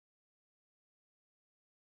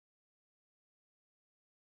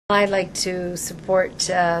I'd like to support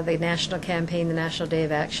the national campaign, the National Day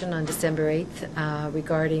of Action on December 8th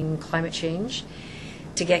regarding climate change,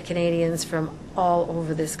 to get Canadians from all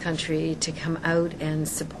over this country to come out and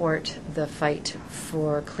support the fight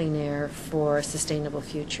for clean air, for a sustainable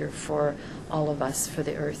future for all of us, for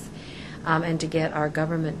the Earth, and to get our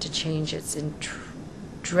government to change its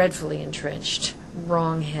dreadfully entrenched,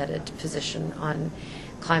 wrong-headed position on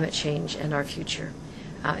climate change and our future.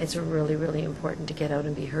 It's really, really important to get out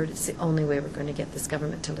and be heard. It's the only way we're going to get this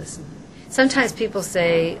government to listen. Sometimes people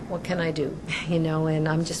say, what can I do? You know, and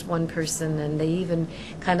I'm just one person, and they even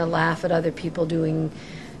kind of laugh at other people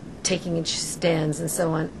taking stands and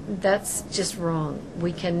so on. That's just wrong.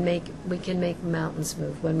 We can make mountains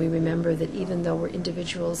move when we remember that even though we're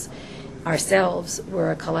individuals ourselves,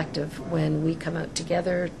 we're a collective when we come out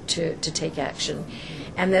together to take action.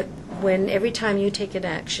 And that when every time you take an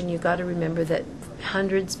action, you've got to remember that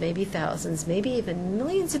hundreds, maybe thousands, maybe even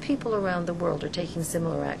millions of people around the world are taking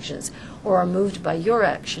similar actions or are moved by your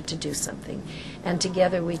action to do something. And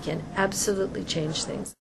together we can absolutely change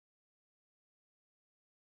things.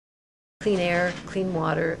 Clean air, clean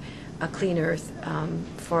water, a clean earth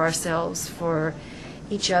for ourselves, for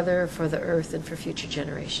each other, for the earth, and for future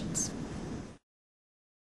generations.